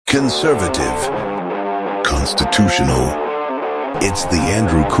Conservative, constitutional. It's the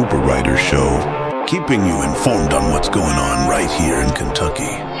Andrew Cooper Writer Show, keeping you informed on what's going on right here in Kentucky.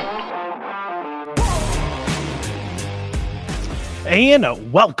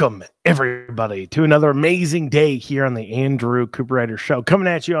 And welcome, everybody, to another amazing day here on the Andrew Cooper Writer Show, coming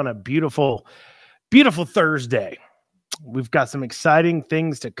at you on a beautiful, beautiful Thursday. We've got some exciting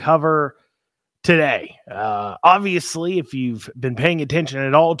things to cover today. Obviously, if you've been paying attention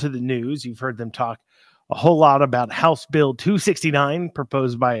at all to the news, you've heard them talk a whole lot about House Bill 269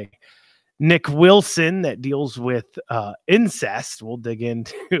 proposed by Nick Wilson that deals with incest. We'll dig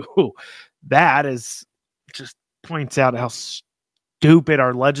into that, as just points out how stupid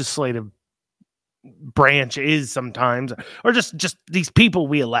our legislative branch is sometimes, or just these people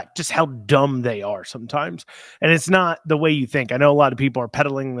we elect, just how dumb they are sometimes. And it's not the way you think. I know a lot of people are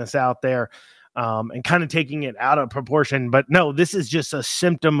peddling this out there and kind of taking it out of proportion, but no, this is just a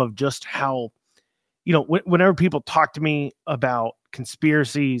symptom of just how, you know, whenever people talk to me about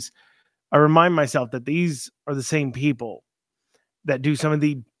conspiracies, I remind myself that these are the same people that do some of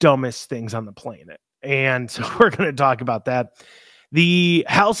the dumbest things on the planet. And so we're going to talk about that. The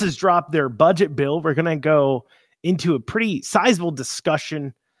House has dropped their budget bill. We're going to go into a pretty sizable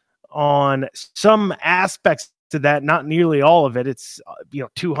discussion on some aspects to that, not nearly all of it. It's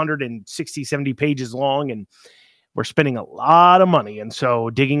 260, 70 pages long, and we're spending a lot of money. And so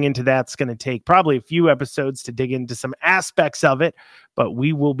digging into that's going to take probably a few episodes to dig into some aspects of it, but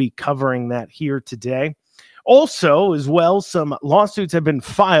we will be covering that here today. Also, as well, some lawsuits have been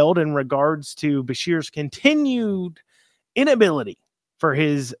filed in regards to Beshear's continued inability for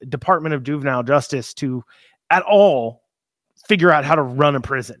his Department of Juvenile Justice to at all figure out how to run a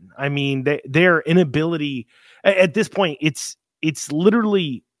prison. I mean, their inability at this point, it's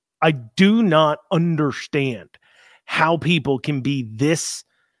literally, I do not understand how people can be this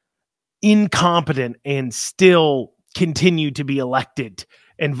incompetent and still continue to be elected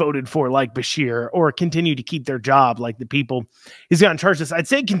and voted for like Beshear, or continue to keep their job like the people he's got in charge of this. I'd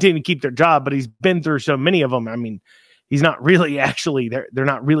say continue to keep their job, but he's been through so many of them. I mean, he's not really actually, they're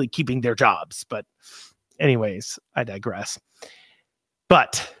not really keeping their jobs. But anyways, I digress.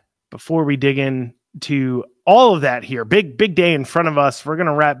 But before we dig into all of that here, big day in front of us, we're going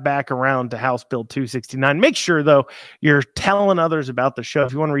to wrap back around to House Bill 269. Make sure, though, you're telling others about the show.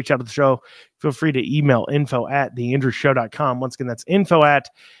 If you want to reach out to the show, feel free to email info@theandrewshow.com. Once again, that's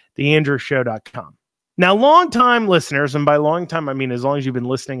info@theandrewshow.com. Now, long-time listeners, and by long time, I mean as long as you've been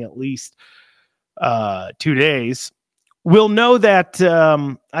listening at least 2 days, will know that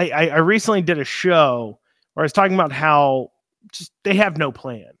I recently did a show where I was talking about how just they have no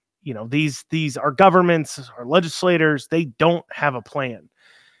plan. You know, these are governments, our legislators, they don't have a plan.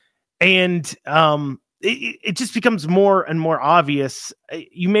 And it just becomes more and more obvious.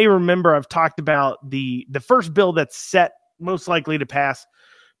 You may remember I've talked about the first bill that's set most likely to pass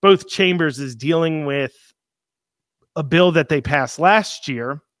both chambers is dealing with a bill that they passed last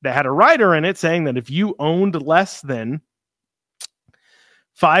year that had a rider in it saying that if you owned less than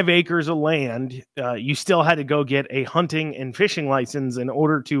 5 acres of land, you still had to go get a hunting and fishing license in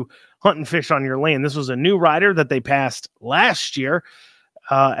order to hunt and fish on your land. This was a new rider that they passed last year.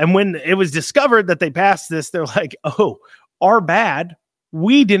 And when it was discovered that they passed this, they're like, oh, our bad.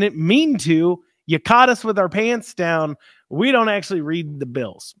 We didn't mean to. You caught us with our pants down. We don't actually read the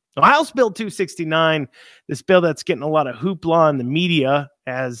bills. House Bill 269, this bill that's getting a lot of hoopla in the media,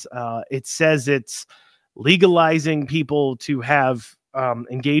 as it says it's legalizing people to have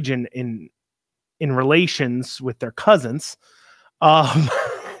engage in relations with their cousins.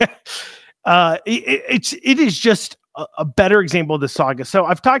 It is just a better example of the saga. So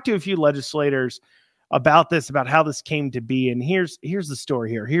I've talked to a few legislators about this, about how this came to be. And here's the story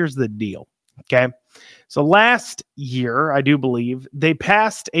here. Here's the deal. Okay. So last year, I do believe they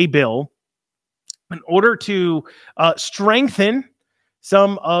passed a bill in order to strengthen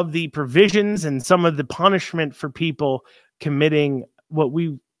some of the provisions and some of the punishment for people committing what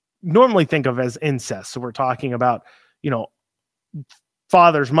we normally think of as incest. So we're talking about,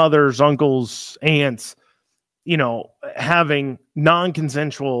 fathers, mothers, uncles, aunts, having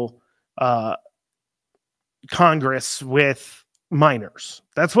non-consensual congress with minors.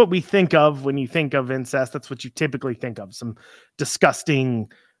 That's what we think of when you think of incest. That's what you typically think of. Some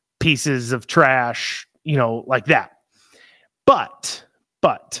disgusting pieces of trash, like that. But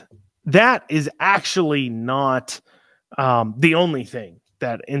that is actually not the only thing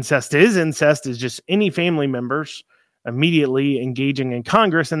that incest is. Incest is just any family members immediately engaging in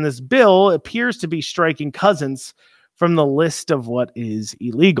Congress, and this bill appears to be striking cousins from the list of what is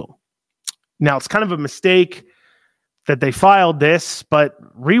illegal. Now, it's kind of a mistake that they filed this, but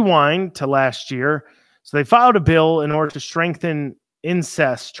rewind to last year. So they filed a bill in order to strengthen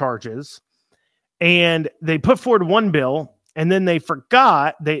incest charges, and they put forward one bill, and then they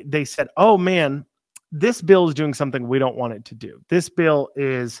forgot. They said, oh man, this bill is doing something we don't want it to do. This bill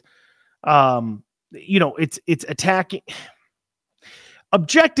is, it's attacking,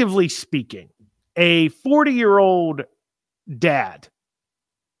 objectively speaking, a 40-year-old dad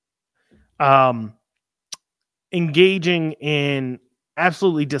engaging in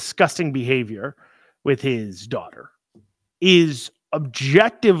absolutely disgusting behavior with his daughter is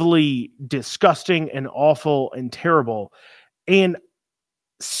objectively disgusting and awful and terrible, and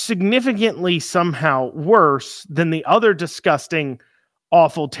significantly somehow worse than the other disgusting,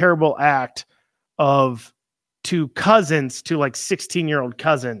 awful, terrible act of two cousins, two like 16-year-old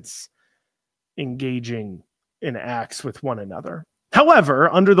cousins engaging in acts with one another.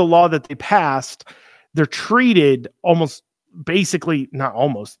 However, under the law that they passed, they're treated they're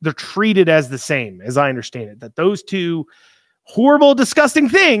treated as the same, as I understand it, that those two horrible, disgusting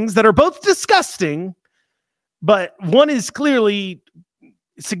things that are both disgusting, but one is clearly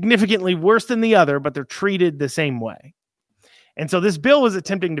significantly worse than the other, but they're treated the same way. And so this bill was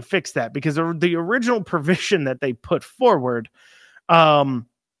attempting to fix that, because the original provision that they put forward,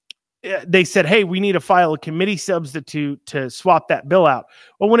 they said, hey, we need to file a committee substitute to swap that bill out.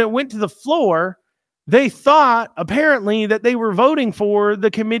 Well, when it went to the floor, they thought apparently that they were voting for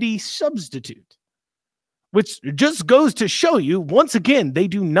the committee substitute, which just goes to show you, once again, they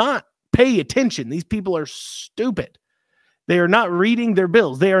do not pay attention. These people are stupid. They are not reading their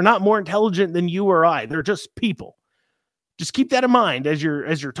bills. They are not more intelligent than you or I. They're just people. Just keep that in mind as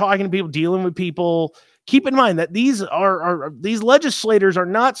you're talking to people, dealing with people. Keep in mind that these legislators are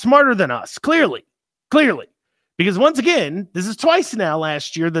not smarter than us. Clearly. Because once again, this is twice now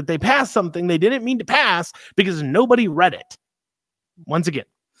last year that they passed something they didn't mean to pass because nobody read it. Once again.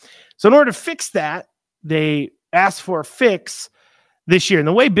 So in order to fix that, they asked for a fix this year. And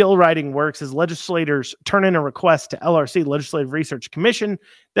the way bill writing works is legislators turn in a request to LRC, Legislative Research Commission.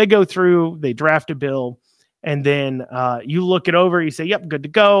 They go through, they draft a bill, and then you look it over, you say, yep, good to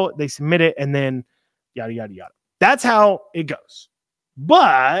go. They submit it, and then yada, yada, yada. That's how it goes.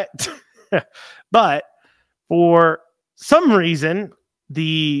 But for some reason,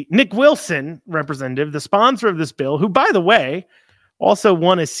 the Nick Wilson representative, the sponsor of this bill, who, by the way, also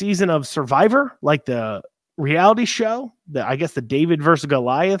won a season of Survivor, like the reality show, I guess the David versus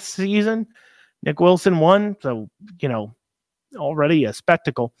Goliath season, Nick Wilson won. So, already a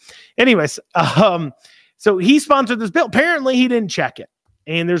spectacle. Anyways, so he sponsored this bill. Apparently he didn't check it.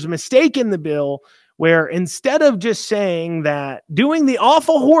 And there's a mistake in the bill where instead of just saying that doing the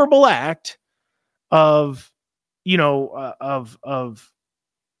awful, horrible act of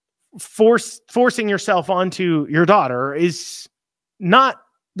forcing yourself onto your daughter is not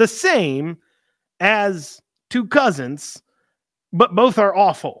the same as two cousins, but both are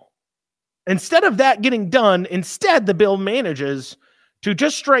awful. Instead of that getting done, instead the bill manages to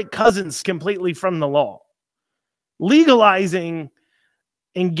just strike cousins completely from the law, legalizing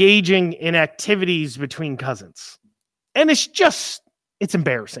engaging in activities between cousins. And it's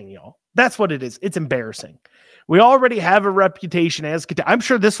embarrassing, y'all. That's what it is. It's embarrassing. We already have a reputation as, I'm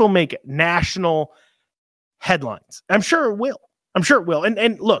sure this will make national headlines. I'm sure it will.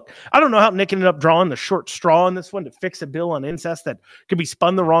 And look, I don't know how Nick ended up drawing the short straw on this one to fix a bill on incest that could be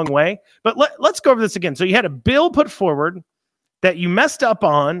spun the wrong way. But let's go over this again. So you had a bill put forward that you messed up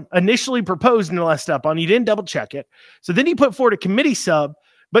on, initially proposed and messed up on. You didn't double check it. So then you put forward a committee sub,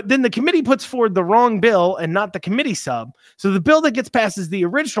 but then the committee puts forward the wrong bill and not the committee sub. So the bill that gets passed is the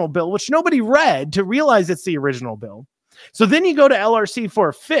original bill, which nobody read to realize it's the original bill. So then you go to LRC for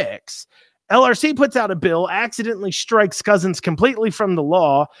a fix. LRC puts out a bill, accidentally strikes cousins completely from the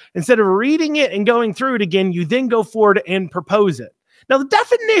law. Instead of reading it and going through it again, you then go forward and propose it. Now, the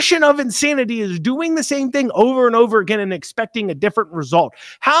definition of insanity is doing the same thing over and over again and expecting a different result.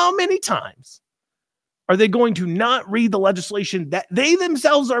 How many times are they going to not read the legislation that they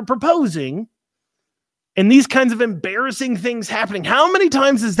themselves are proposing and these kinds of embarrassing things happening? How many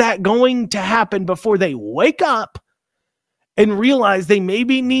times is that going to happen before they wake up and realize they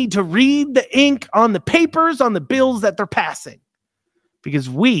maybe need to read the ink on the papers, on the bills that they're passing? Because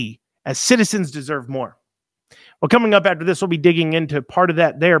we, as citizens, deserve more. Well, coming up after this, we'll be digging into part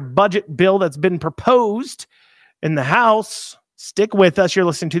of their budget bill that's been proposed in the House. Stick with us. You're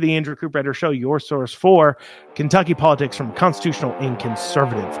listening to the Andrew Cooper Show, your source for Kentucky politics from a constitutional and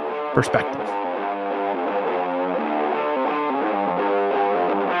conservative perspective.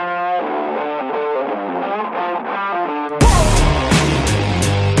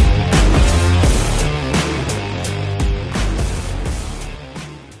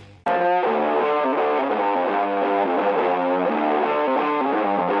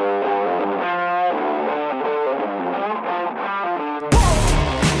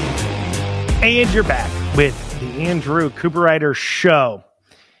 And you're back with the Andrew Cooper Show,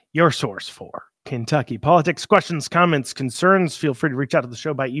 your source for Kentucky politics. Questions, comments, concerns, feel free to reach out to the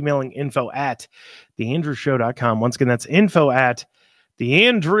show by emailing info@theandrewshow.com. Once again, that's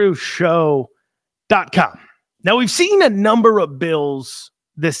info@theandrewshow.com. Now, we've seen a number of bills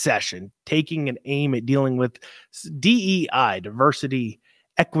this session taking an aim at dealing with DEI, diversity,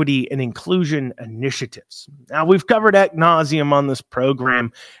 equity, and inclusion initiatives. Now, we've covered ad nauseum on this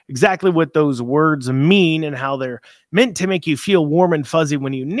program exactly what those words mean and how they're meant to make you feel warm and fuzzy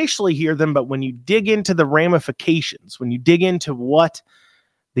when you initially hear them, but when you dig into the ramifications, when you dig into what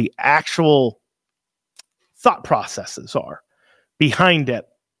the actual thought processes are behind it,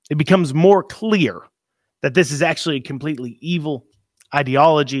 it becomes more clear that this is actually a completely evil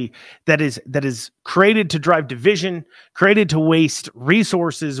ideology that is created to drive division, created to waste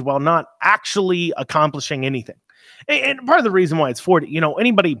resources while not actually accomplishing anything. And part of the reason why it's for,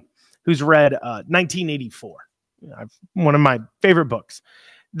 anybody who's read 1984, one of my favorite books,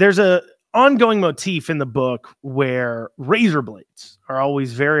 there's a ongoing motif in the book where razor blades are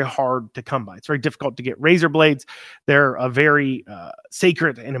always very hard to come by. It's very difficult to get razor blades. They're a very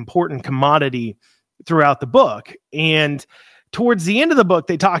sacred and important commodity throughout the book. And towards the end of the book,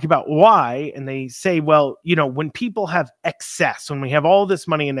 they talk about why, and they say, well, when people have excess, when we have all this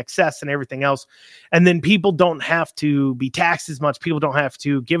money in excess and everything else, and then people don't have to be taxed as much, people don't have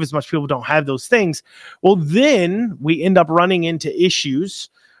to give as much, people don't have those things, well, then we end up running into issues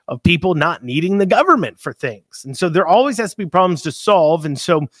of people not needing the government for things. And so there always has to be problems to solve. And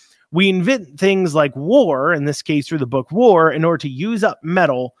so we invent things like war, in this case through the book War, in order to use up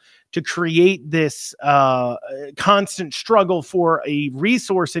metal to create this constant struggle for a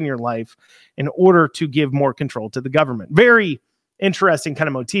resource in your life in order to give more control to the government. Very interesting kind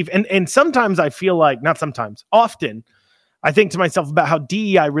of motif. And sometimes I feel like, not sometimes, often, I think to myself about how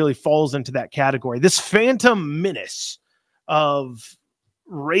DEI really falls into that category. This phantom menace of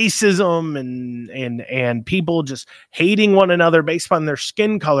racism and people just hating one another based on their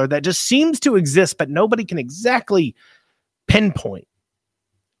skin color that just seems to exist, but nobody can exactly pinpoint.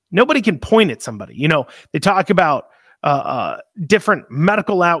 Nobody can point at somebody. They talk about different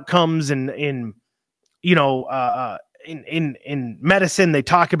medical outcomes in medicine. They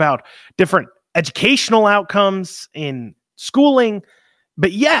talk about different educational outcomes in schooling,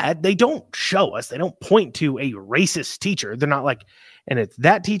 but yet they don't show us. They don't point to a racist teacher. They're not like, and it's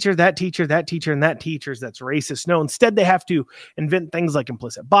that teacher, that teacher, that teacher, and that teacher's that's racist. No, instead they have to invent things like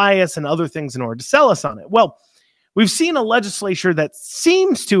implicit bias and other things in order to sell us on it. Well, we've seen a legislature that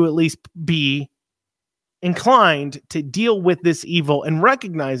seems to at least be inclined to deal with this evil and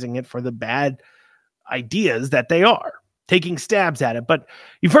recognizing it for the bad ideas that they are, taking stabs at it. But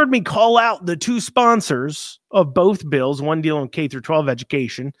you've heard me call out the two sponsors of both bills, one dealing with K through 12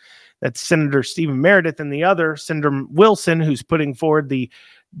 education, that's Senator Stephen Meredith, and the other, Senator Wilson, who's putting forward the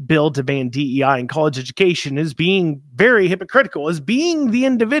bill to ban DEI in college education, is being very hypocritical, as being the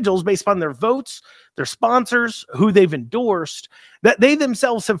individuals based upon their votes, their sponsors, who they've endorsed, that they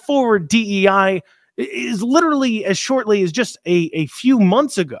themselves have forwarded DEI is literally as shortly as just a few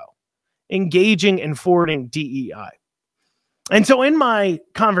months ago engaging and forwarding DEI. And so in my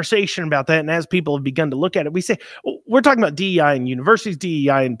conversation about that, and as people have begun to look at it, we say, we're talking about DEI in universities,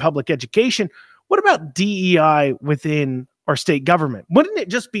 DEI in public education. What about DEI within our state government? Wouldn't it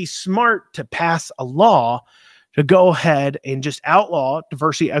just be smart to pass a law to go ahead and just outlaw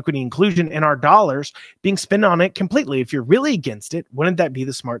diversity, equity, inclusion, and our dollars being spent on it completely? If you're really against it, wouldn't that be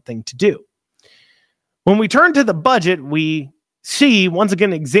the smart thing to do? When we turn to the budget, we see once again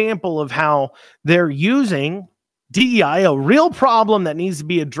an example of how they're using DEI, a real problem that needs to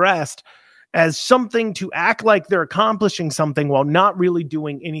be addressed, as something to act like they're accomplishing something while not really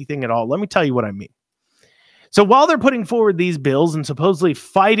doing anything at all. Let me tell you what I mean. So while they're putting forward these bills and supposedly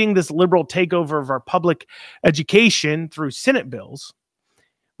fighting this liberal takeover of our public education through Senate bills,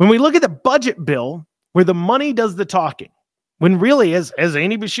 when we look at the budget bill where the money does the talking, when really, as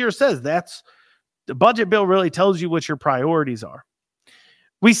Andy Bashir says, that's the budget bill really tells you what your priorities are.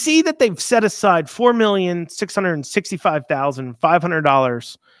 We see that they've set aside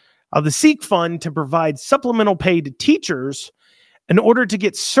 $4,665,500 of the SEEK fund to provide supplemental pay to teachers in order to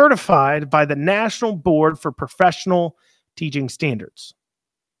get certified by the National Board for Professional Teaching Standards.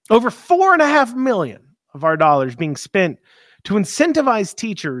 Over $4.5 million of our dollars being spent to incentivize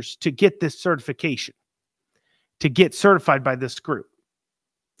teachers to get this certification, to get certified by this group.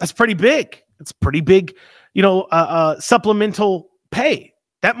 That's pretty big. It's pretty big, supplemental pay.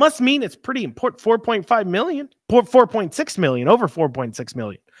 That must mean it's pretty important. 4.5 million, 4.6 million, over 4.6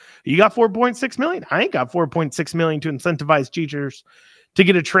 million. You got 4.6 million? I ain't got 4.6 million to incentivize teachers to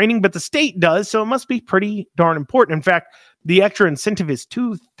get a training, but the state does, so it must be pretty darn important. In fact, the extra incentive is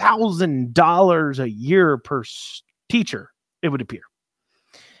 $2,000 a year per teacher, it would appear.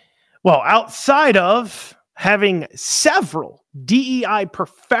 Well, outside of having several DEI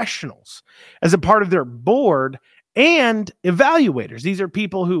professionals as a part of their board and evaluators, these are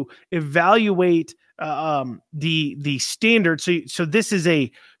people who evaluate the standards. So this is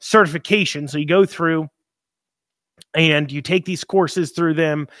a certification. So you go through and you take these courses through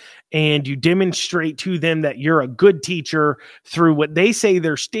them and you demonstrate to them that you're a good teacher through what they say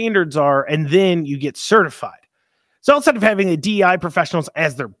their standards are, and then you get certified. So outside of having the DEI professionals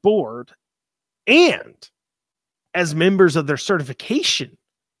as their board and as members of their certification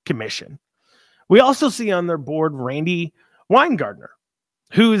commission, we also see on their board Randy Weingartner,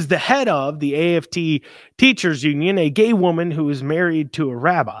 who is the head of the AFT Teachers Union, a gay woman who is married to a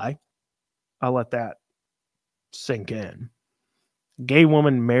rabbi. I'll let that sink in. Gay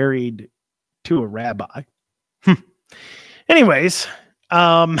woman married to a rabbi. Anyways,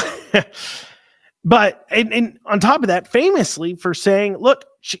 but and on top of that, famously for saying, look,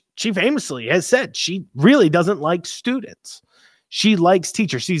 she famously has said she really doesn't like students. She likes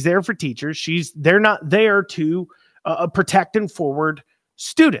teachers. She's there for teachers. They're not there to protect and forward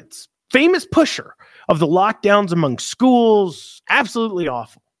students. Famous pusher of the lockdowns among schools. Absolutely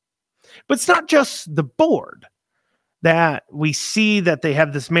awful. But it's not just the board that we see that they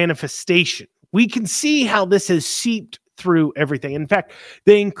have this manifestation. We can see how this has seeped through everything. In fact,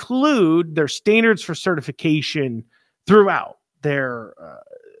 they include their standards for certification throughout their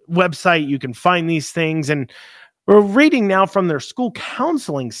website. You can find these things. And we're reading now from their school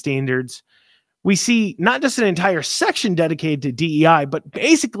counseling standards. We see not just an entire section dedicated to DEI, but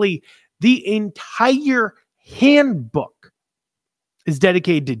basically the entire handbook is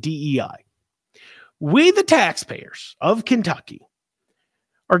dedicated to DEI. We, the taxpayers of Kentucky,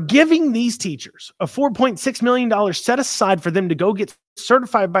 are giving these teachers a $4.6 million set aside for them to go get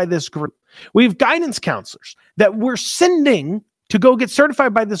certified by this group. We have guidance counselors that we're sending to go get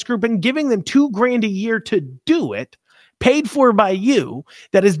certified by this group and giving them $2,000 a year to do it, paid for by you,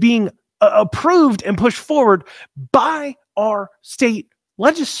 that is being approved and pushed forward by our state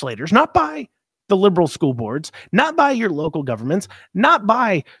legislators, not by the liberal school boards, not by your local governments, not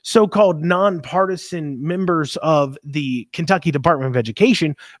by so-called nonpartisan members of the Kentucky Department of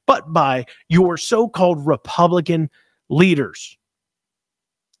Education, but by your so-called Republican leaders,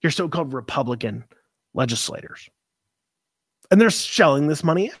 your so-called Republican legislators. And they're shelling this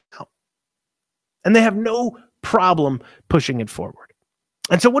money out. And they have no problem pushing it forward.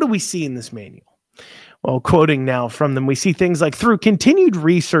 And so what do we see in this manual? Well, quoting now from them, we see things like, through continued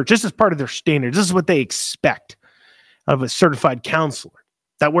research, this is part of their standards. This is what they expect of a certified counselor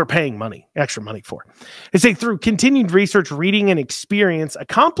that we're paying extra money for. They say, through continued research, reading, and experience,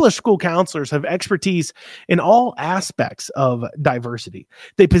 accomplished school counselors have expertise in all aspects of diversity.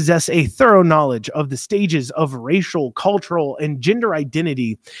 They possess a thorough knowledge of the stages of racial, cultural, and gender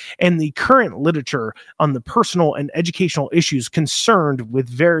identity and the current literature on the personal and educational issues concerned with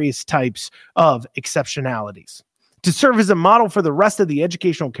various types of exceptionalities. To serve as a model for the rest of the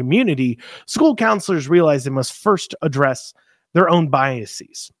educational community, school counselors realize they must first address their own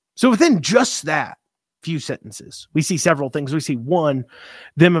biases. So within just that few sentences, we see several things. We see, one,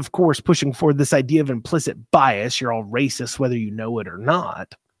 them, of course, pushing forward this idea of implicit bias. You're all racist, whether you know it or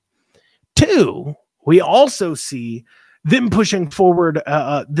not. Two, we also see them pushing forward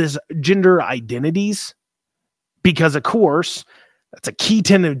this gender identities, because, of course, that's a key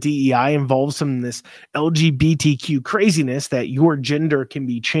tenet of DEI, involves some of this LGBTQ craziness that your gender can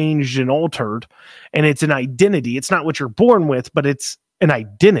be changed and altered. And it's an identity. It's not what you're born with, but it's an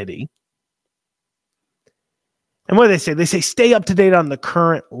identity. And what do they say? They say, stay up to date on the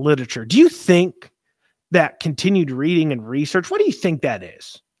current literature. Do you think that continued reading and research, what do you think that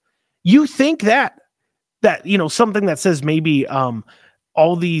is? You think that something that says maybe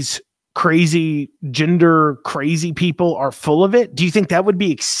all these crazy gender crazy people are full of it? Do you think that would be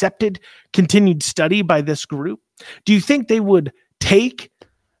accepted continued study by this group? Do you think they would take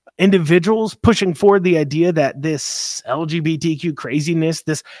individuals pushing forward the idea that this LGBTQ craziness,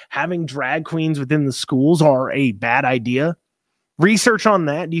 this having drag queens within the schools, are a bad idea? Research on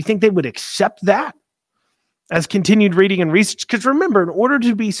that. Do you think they would accept that as continued reading and research? Because remember, in order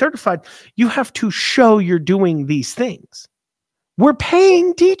to be certified, you have to show you're doing these things. We're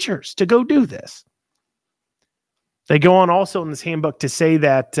paying teachers to go do this. They go on also in this handbook to say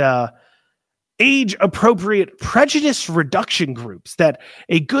that age-appropriate prejudice reduction groups, that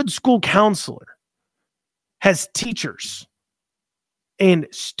a good school counselor has teachers and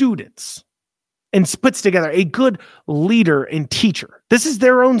students and puts together a good leader and teacher. This is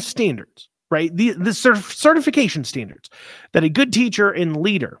their own standards, right? The certification standards that a good teacher and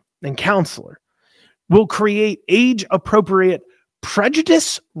leader and counselor will create age-appropriate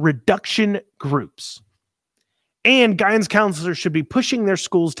prejudice reduction groups. And guidance counselors should be pushing their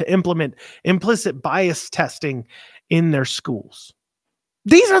schools to implement implicit bias testing in their schools.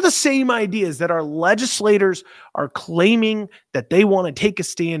 These are the same ideas that our legislators are claiming that they want to take a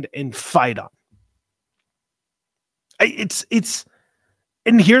stand and fight on.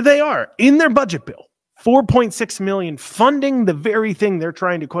 And here they are in their budget bill, $4.6 million, funding the very thing they're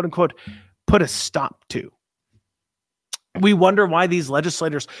trying to, quote unquote, put a stop to. We wonder why these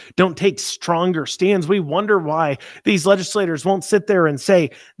legislators don't take stronger stands. We wonder why these legislators won't sit there and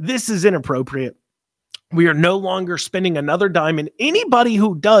say, this is inappropriate. We are no longer spending another dime, and anybody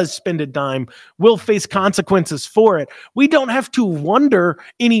who does spend a dime will face consequences for it. We don't have to wonder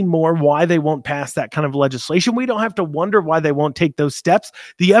anymore why they won't pass that kind of legislation. We don't have to wonder why they won't take those steps.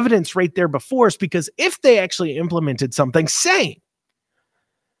 The evidence right there before us, because if they actually implemented something saying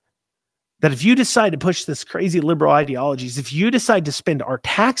that if you decide to push this crazy liberal ideologies, if you decide to spend our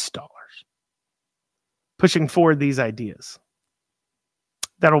tax dollars pushing forward these ideas,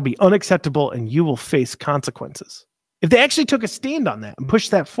 that will be unacceptable and you will face consequences. If they actually took a stand on that and pushed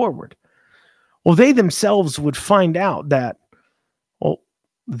that forward, well, they themselves would find out that, well,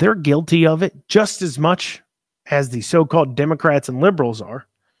 they're guilty of it just as much as the so-called Democrats and liberals are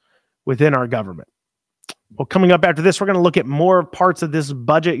within our government. Well, coming up after this, we're going to look at more parts of this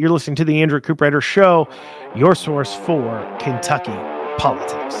budget. You're listening to the Andrew Cooperrider Show, your source for Kentucky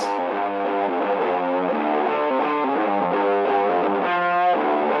politics.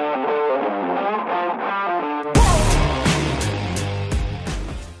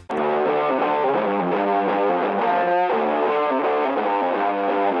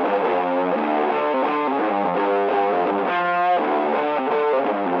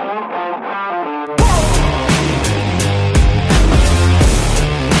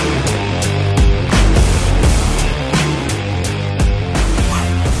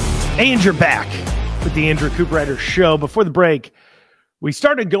 And you're back with the Andrew Cooperrider Show. Before the break, we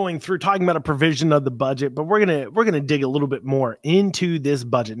started going through talking about a provision of the budget, but we're gonna dig a little bit more into this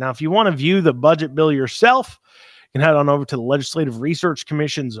budget. Now, if you want to view the budget bill yourself, you can head on over to the Legislative Research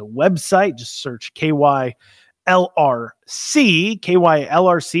Commission's website. Just search KYLRC,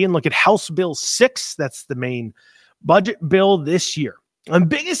 and look at House Bill 6. That's the main budget bill this year. The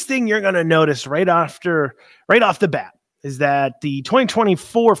biggest thing you're going to notice right off the bat is that the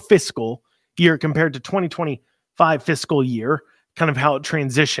 2024 fiscal year compared to 2025 fiscal year, kind of how it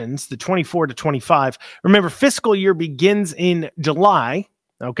transitions, the 24 to 25. Remember, fiscal year begins in July,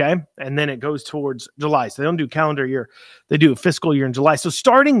 okay? And then it goes towards July. So they don't do calendar year. They do a fiscal year in July. So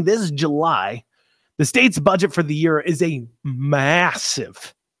starting this July, the state's budget for the year is a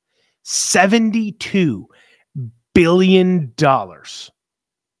massive $72 billion.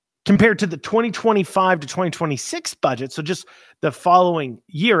 Compared to the 2025 to 2026 budget, so just the following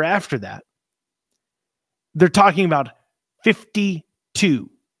year after that, they're talking about $52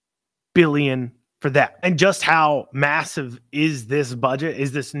 billion for that. And just how massive is this budget?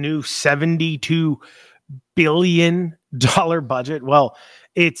 Is this new $72 billion budget? Well,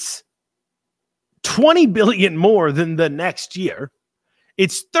 it's $20 billion more than the next year.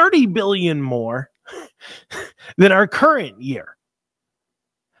 It's $30 billion more than our current year.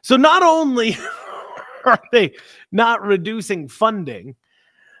 So not only are they not reducing funding,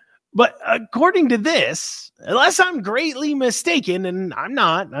 but according to this, unless I'm greatly mistaken, and I'm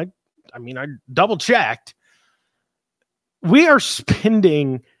not, I double checked, we are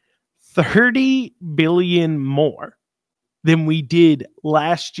spending $30 billion more than we did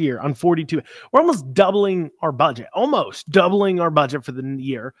last year on 42. We're almost doubling our budget for the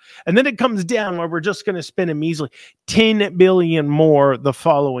year. And then it comes down where we're just going to spend a measly $10 billion more the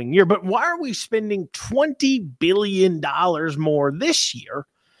following year. But why are we spending $20 billion more this year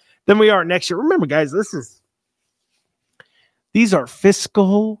than we are next year? Remember, guys, these are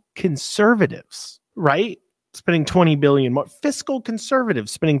fiscal conservatives, right? Spending $20 billion more. Fiscal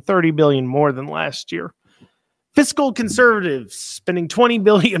conservatives spending $30 billion more than last year. Fiscal conservatives spending $20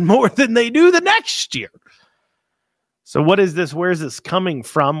 billion more than they do the next year. So what is this? Where is this coming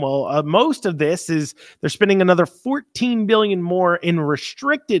from? Well, most of this is they're spending another $14 billion more in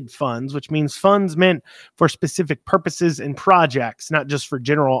restricted funds, which means funds meant for specific purposes and projects, not just for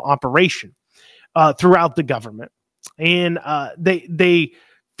general operation throughout the government. And they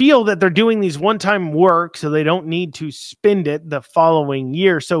feel that they're doing these one-time work, so they don't need to spend it the following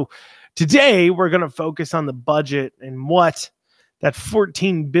year. So today, we're going to focus on the budget and what that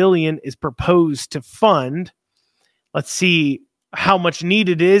 $14 billion is proposed to fund. Let's see how much need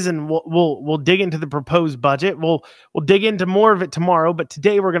it is, and we'll dig into the proposed budget. We'll dig into more of it tomorrow, but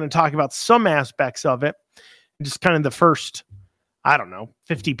today we're going to talk about some aspects of it. Just kind of the first,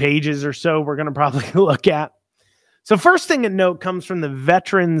 50 pages or so we're going to probably look at. So first thing to note comes from the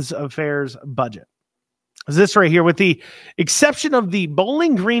Veterans Affairs budget. Is this right here? With the exception of the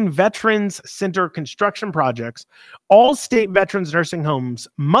Bowling Green Veterans Center construction projects, all state veterans nursing homes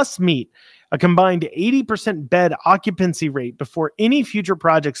must meet a combined 80% bed occupancy rate before any future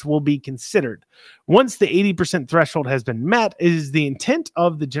projects will be considered. Once the 80% threshold has been met, it is the intent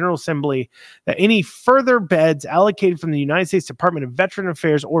of the General Assembly that any further beds allocated from the United States Department of Veteran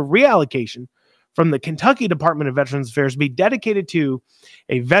Affairs or reallocation from the Kentucky Department of Veterans Affairs be dedicated to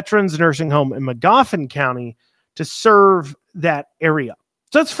a veterans nursing home in Magoffin County to serve that area.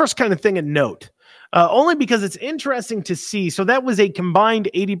 So that's the first kind of thing to note, only because it's interesting to see. So that was a combined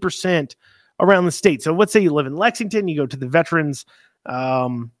 80% around the state. So let's say you live in Lexington, you go to the veterans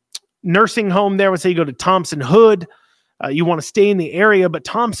nursing home there. Let's say you go to Thompson Hood. You want to stay in the area, but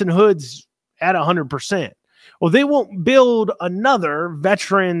Thompson Hood's at 100%. Well, they won't build another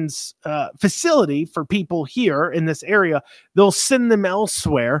veterans facility for people here in this area. They'll send them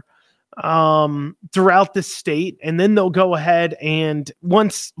elsewhere throughout the state, and then they'll go ahead and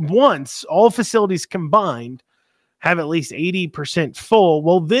once all facilities combined have at least 80% full,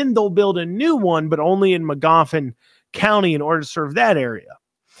 well, then they'll build a new one, but only in Magoffin County in order to serve that area.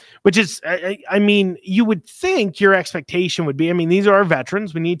 Which is, I mean, you would think your expectation would be, these are our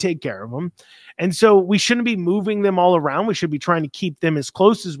veterans. We need to take care of them. And so we shouldn't be moving them all around. We should be trying to keep them as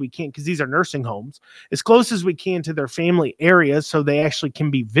close as we can, because these are nursing homes, as close as we can to their family areas so they actually can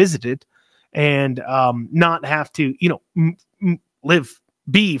be visited and not have to,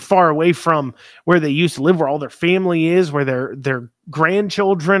 be far away from where they used to live, where all their family is, where their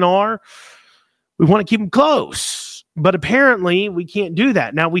grandchildren are. We want to keep them close. But apparently we can't do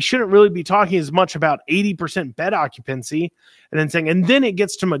that. Now, we shouldn't really be talking as much about 80% bed occupancy and then saying, and then it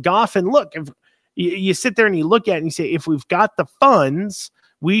gets to Magoffin. Look, if you sit there and you look at it and you say, if we've got the funds,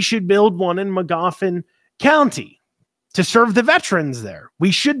 we should build one in Magoffin County to serve the veterans there.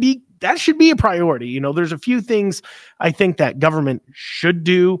 That should be a priority. There's a few things I think that government should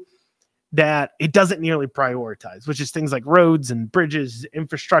do that it doesn't nearly prioritize, which is things like roads and bridges,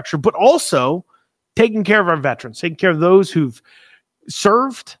 infrastructure, but also taking care of our veterans, taking care of those who've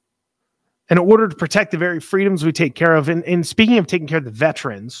served in order to protect the very freedoms we take care of. And speaking of taking care of the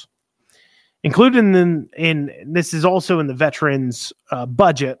veterans, included in this is also in the veterans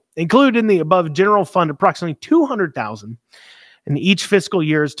budget, included in the above general fund, approximately $200,000 in each fiscal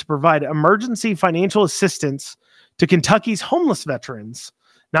years to provide emergency financial assistance to Kentucky's homeless veterans,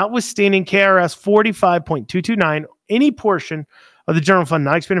 notwithstanding KRS 45.229, any portion of the general fund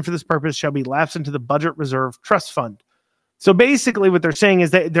not expended for this purpose shall be lapsed into the budget reserve trust fund. So basically what they're saying is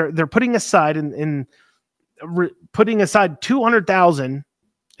that they're putting aside putting aside $200,000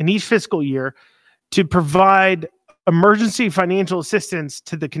 in each fiscal year to provide emergency financial assistance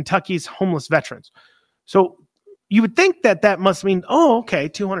to the Kentucky's homeless veterans. So you would think that must mean, oh, okay,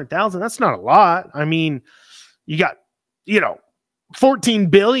 $200,000. That's not a lot. You got, $14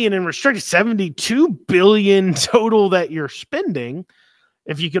 billion in restricted, $72 billion total that you're spending.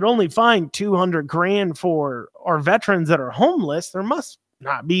 If you could only find $200,000 for our veterans that are homeless, there must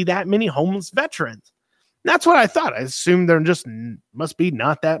not be that many homeless veterans. That's what I thought. I assumed there just must be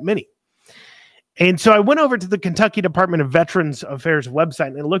not that many. And so I went over to the Kentucky Department of Veterans Affairs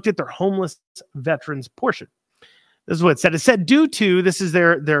website and looked at their homeless veterans portion. This is what it said. It said, this is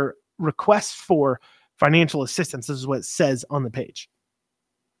their request for financial assistance. This is what it says on the page.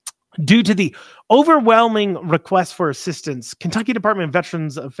 Due to the overwhelming request for assistance, Kentucky Department of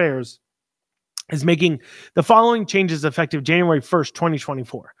Veterans Affairs is making the following changes effective January 1st,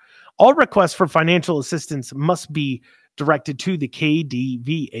 2024. All requests for financial assistance must be directed to the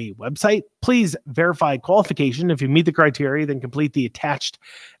KDVA website. Please verify qualification. If you meet the criteria, then complete the attached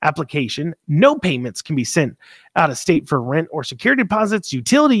application. No payments can be sent out of state for rent or security deposits.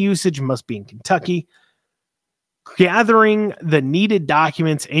 Utility usage must be in Kentucky. Gathering the needed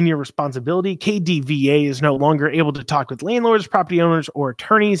documents in your responsibility. KDVA is no longer able to talk with landlords, property owners, or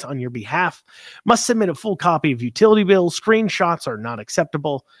attorneys on your behalf. Must submit a full copy of utility bills. Screenshots are not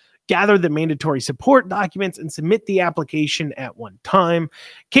acceptable. Gather the mandatory support documents and submit the application at one time.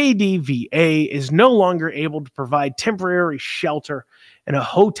 KDVA is no longer able to provide temporary shelter in a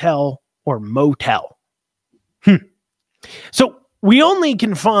hotel or motel. So we only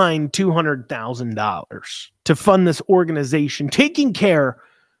can find $200,000 to fund this organization taking care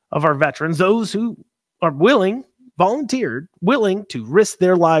of our veterans, those who are willing, volunteered, willing to risk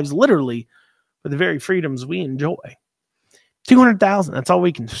their lives literally for the very freedoms we enjoy. 200,000, that's all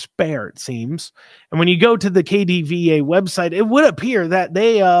we can spare, it seems. And when you go to the KDVA website, it would appear that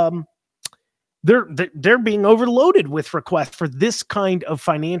they're being overloaded with requests for this kind of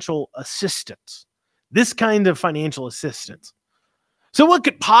financial assistance. So what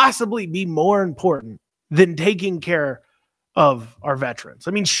could possibly be more important than taking care of our veterans?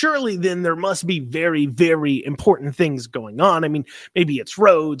 I mean, surely then there must be very, very important things going on. I mean, maybe it's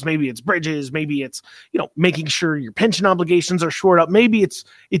roads, maybe it's bridges, maybe it's, making sure your pension obligations are shored up. Maybe it's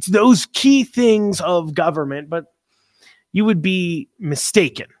those key things of government, but you would be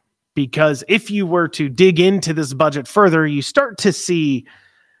mistaken, because if you were to dig into this budget further, you start to see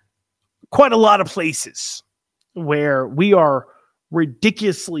quite a lot of places where we are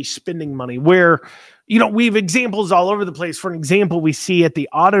ridiculously spending money, where we have examples all over the place. For an example, we see at the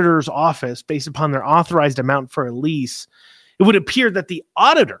auditor's office, based upon their authorized amount for a lease, it would appear that the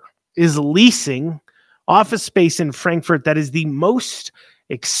auditor is leasing office space in Frankfurt that is the most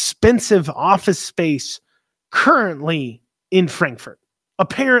expensive office space currently in Frankfurt.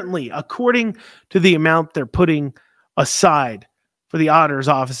 Apparently, according to the amount they're putting aside for the auditor's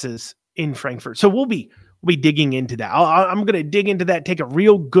offices in Frankfurt. So we'll be digging into that. I'm going to dig into that, take a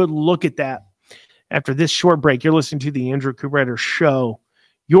real good look at that after this short break. You're listening to the Andrew Cooper Show,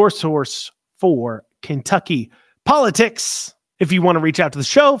 your source for Kentucky politics. If you want to reach out to the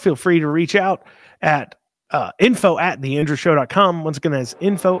show, feel free to reach out at info@theandrewshow.com. Once again, that's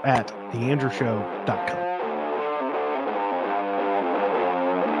info@theandrewshow.com.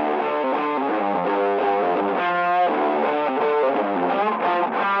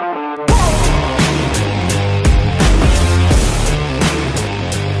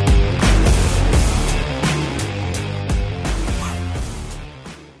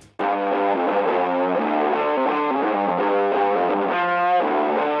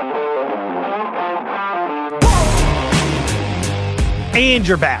 And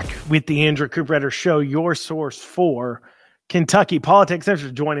you're back with the Andrew Cooper Show, your source for Kentucky politics. Thanks for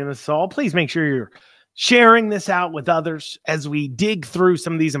joining us all. Please make sure you're sharing this out with others as we dig through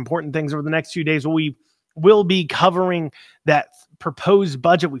some of these important things over the next few days. We will be covering that proposed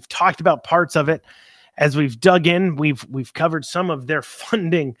budget. We've talked about parts of it as we've dug in. We've covered some of their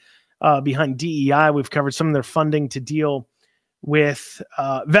funding behind DEI. We've covered some of their funding to deal with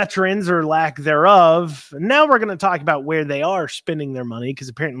veterans or lack thereof. Now we're going to talk about where they are spending their money, because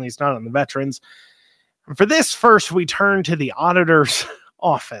apparently it's not on the veterans. And for this, first, we turn to the auditor's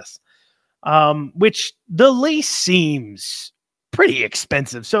office, which the lease seems pretty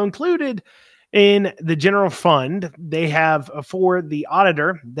expensive. So included in the general fund, they have, for the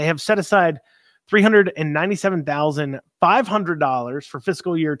auditor, they have set aside $397,500 for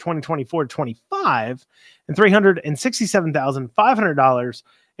fiscal year 2024-25 and $367,500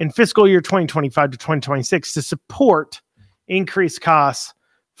 in fiscal year 2025 to 2026 to support increased costs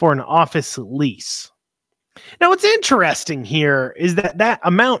for an office lease. Now, what's interesting here is that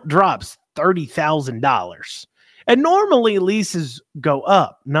amount drops $30,000. And normally leases go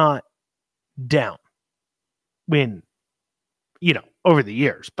up, not down when, over the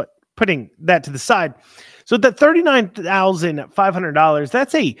years, but putting that to the side. So the $39,500,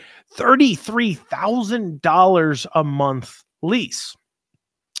 that's a $33,000 a month lease.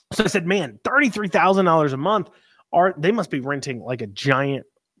 So I said, man, $33,000 a month, they must be renting like a giant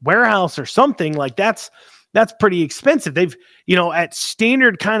warehouse or something. Like that's pretty expensive. They've, at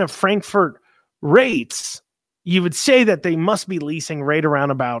standard kind of Frankfurt rates, you would say that they must be leasing right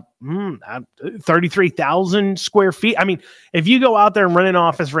around about 33,000 square feet. I mean, if you go out there and rent an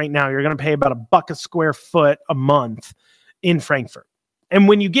office right now, you're going to pay about $1 a square foot a month in Frankfurt. And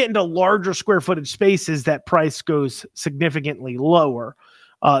when you get into larger square footage spaces, that price goes significantly lower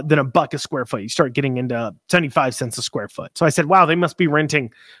than $1 a square foot. You start getting into 75 cents a square foot. So I said, wow, they must be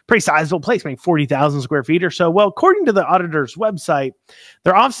renting pretty sizable place, maybe 40,000 square feet or so. Well, according to the auditor's website,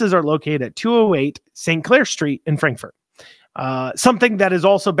 their offices are located at 208 St. Clair Street in Frankfurt. Something that is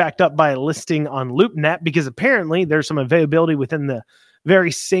also backed up by a listing on LoopNet, because apparently there's some availability within the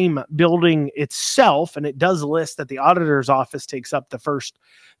very same building itself. And it does list that the auditor's office takes up the first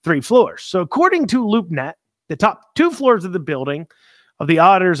 3 floors. So according to LoopNet, the top 2 floors of the building of the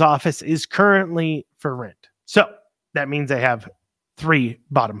auditor's office is currently for rent. So that means they have 3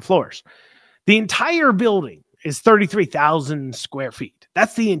 bottom floors. The entire building is 33,000 square feet.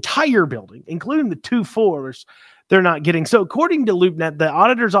 That's the entire building, including the 2 floors they're not getting. So according to LoopNet, the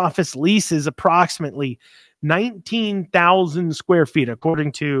auditor's office leases approximately 19,000 square feet,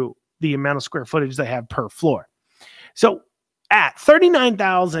 according to the amount of square footage they have per floor. So at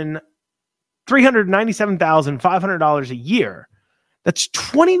 $39,300 $397,500 a year. That's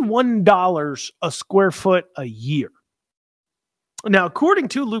 $21 a square foot a year. Now, according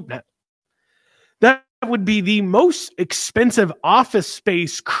to LoopNet, that would be the most expensive office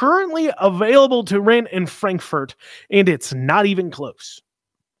space currently available to rent in Frankfurt, and it's not even close.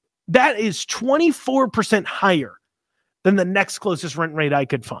 That is 24% higher than the next closest rent rate I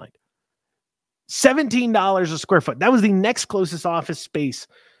could find. $17 a square foot. That was the next closest office space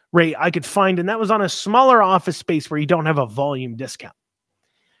rate I could find, and that was on a smaller office space where you don't have a volume discount.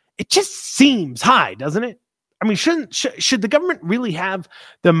 It just seems high, doesn't it? I mean, should the government really have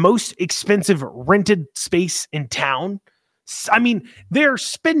the most expensive rented space in town? I mean, they're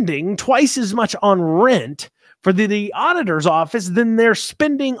spending twice as much on rent for the auditor's office than they're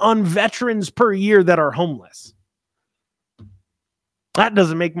spending on veterans per year that are homeless. That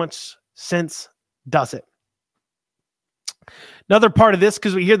doesn't make much sense, does it? Another part of this,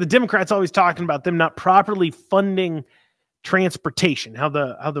 because we hear the Democrats always talking about them not properly funding transportation, how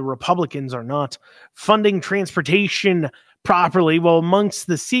the Republicans are not funding transportation properly. Well, amongst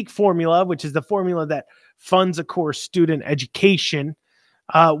the SEEK formula, which is the formula that funds, of course, student education,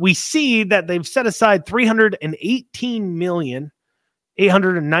 we see that they've set aside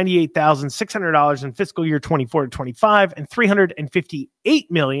 $318,898,600 in fiscal year 24 to 25 and $358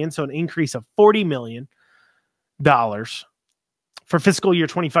 million, so an increase of $40 million for fiscal year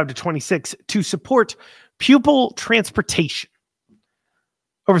 25 to 26 to support pupil transportation.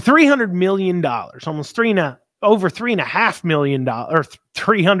 Over $300 million, over $3.5 million, or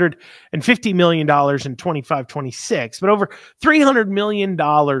 $350 million in 25, 26, but over $300 million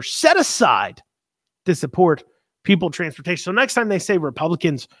set aside to support pupil transportation. So next time they say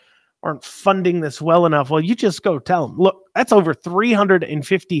Republicans aren't funding this well enough, well, you just go tell them, look, that's over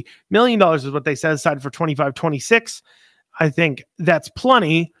 $350 million is what they set aside for 25, 26. I think that's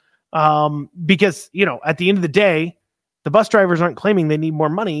plenty. Because, you know, at the end of the day, the bus drivers aren't claiming they need more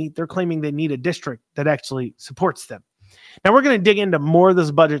money. They're claiming they need a district that actually supports them. Now, we're going to dig into more of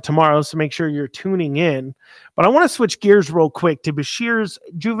this budget tomorrow, so make sure you're tuning in. But I want to switch gears real quick to Bashir's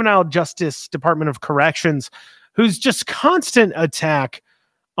Juvenile Justice Department of Corrections, whose just constant attack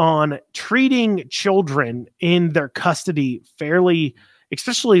on treating children in their custody fairly,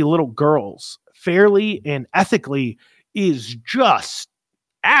 especially little girls, fairly and ethically, is just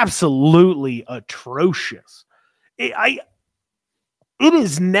absolutely atrocious. It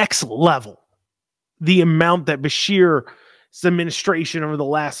is next level, the amount that Bashir's administration over the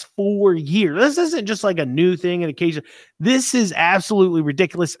last 4 years. This isn't just like a new thing, an occasion. This is absolutely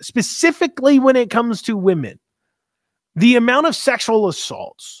ridiculous, specifically when it comes to women. The amount of sexual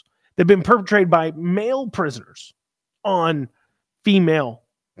assaults that have been perpetrated by male prisoners on female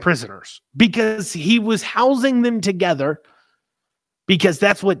prisoners because he was housing them together because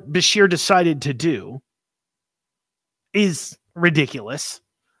that's what Bashir decided to do is ridiculous.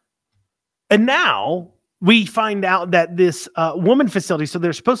 And now we find out that this woman facility, so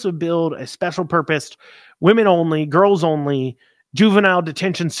they're supposed to build a special purposed, women only, girls only, juvenile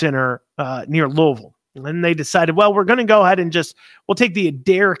detention center near Louisville. And then they decided, well, we're going to go ahead and we'll take the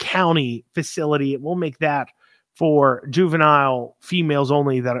Adair County facility and we'll make that for juvenile females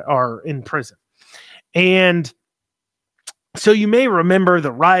only that are in prison. And so you may remember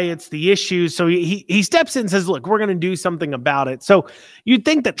the riots, the issues. So he steps in and says, look, we're going to do something about it. So you'd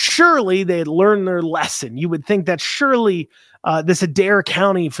think that surely they had learned their lesson. You would think that surely this Adair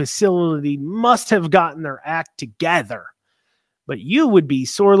County facility must have gotten their act together. But you would be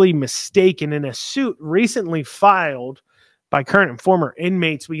sorely mistaken. In a suit recently filed by current and former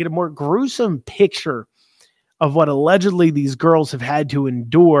inmates, we get a more gruesome picture of what allegedly these girls have had to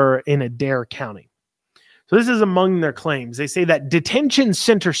endure in Adair County. So this is among their claims. They say that detention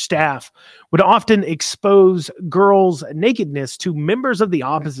center staff would often expose girls' nakedness to members of the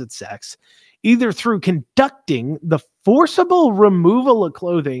opposite sex, either through conducting the forcible removal of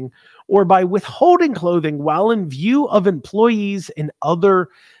clothing or by withholding clothing while in view of employees and other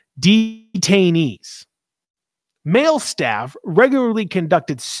detainees. Male staff regularly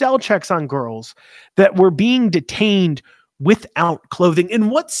conducted cell checks on girls that were being detained without clothing.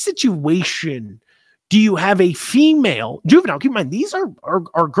 In what situation do you have a female juvenile? Keep in mind, these are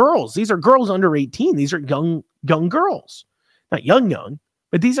girls. These are girls under 18. These are young girls. Not young,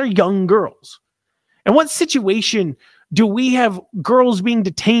 but these are young girls. And what situation do we have girls being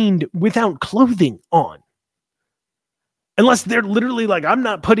detained without clothing on? Unless they're literally like, I'm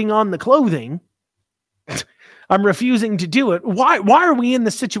not putting on the clothing. I'm refusing to do it. Why are we in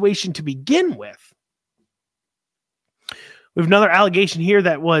this situation to begin with? We have another allegation here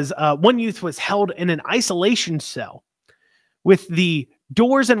that was one youth was held in an isolation cell with the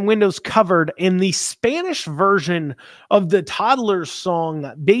doors and windows covered, in the Spanish version of the toddler's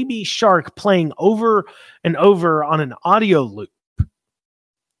song Baby Shark playing over and over on an audio loop.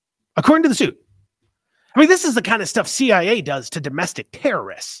 According to the suit. I mean, this is the kind of stuff CIA does to domestic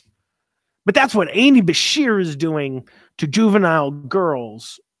terrorists. But that's what Andy Bashir is doing to juvenile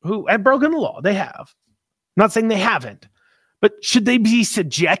girls who have broken the law. They have. I'm not saying they haven't. But should they be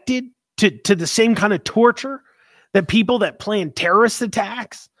subjected to the same kind of torture that people that plan terrorist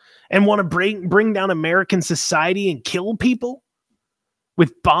attacks and want to bring down American society and kill people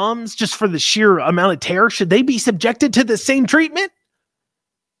with bombs just for the sheer amount of terror? Should they be subjected to the same treatment?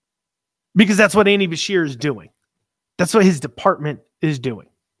 Because that's what Andy Bashir is doing. That's what his department is doing.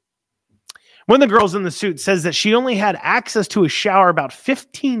 One of the girls in the suit says that she only had access to a shower about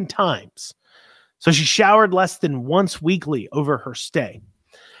 15 times. So she showered less than once weekly over her stay.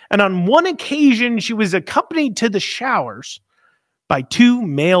 And on one occasion, she was accompanied to the showers by 2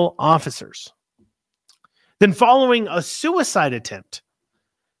 male officers. Then following a suicide attempt,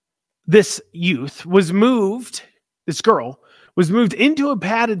 this girl was moved into a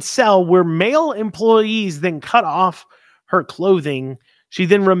padded cell where male employees then cut off her clothing. She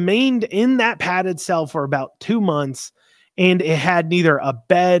then remained in that padded cell for about 2 months, and it had neither a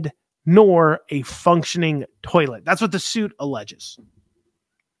bed nor a functioning toilet. That's what the suit alleges.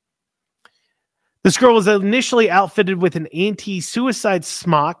 This girl was initially outfitted with an anti-suicide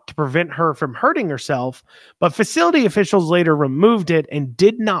smock to prevent her from hurting herself, but facility officials later removed it and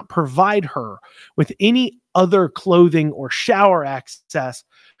did not provide her with any other clothing or shower access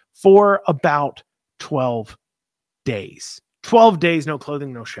for about 12 days. 12 days, no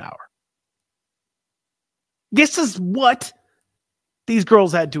clothing, no shower. This is what these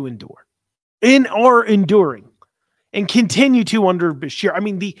girls had to endure and are enduring and continue to under Bashir. I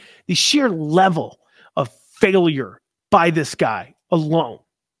mean, the sheer level of failure by this guy alone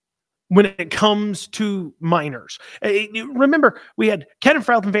when it comes to minors. Remember, we had Kenneth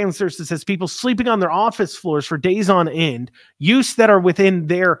Fountain Family Services says people sleeping on their office floors for days on end, use that are within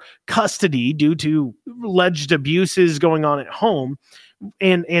their custody due to alleged abuses going on at home,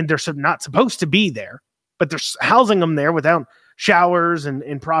 and they're not supposed to be there, but they're housing them there without showers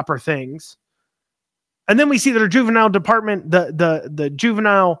and proper things. And then we see that our juvenile department, the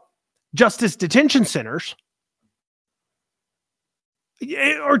juvenile justice detention centers,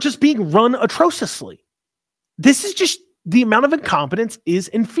 are just being run atrociously. This is just, the amount of incompetence is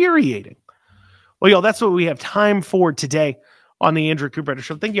infuriating. Well, y'all, that's what we have time for today on the Andrew Cooper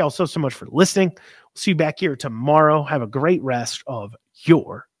Show. Thank you all so much for listening. We'll see you back here tomorrow. Have a great rest of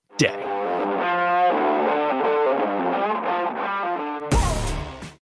your day.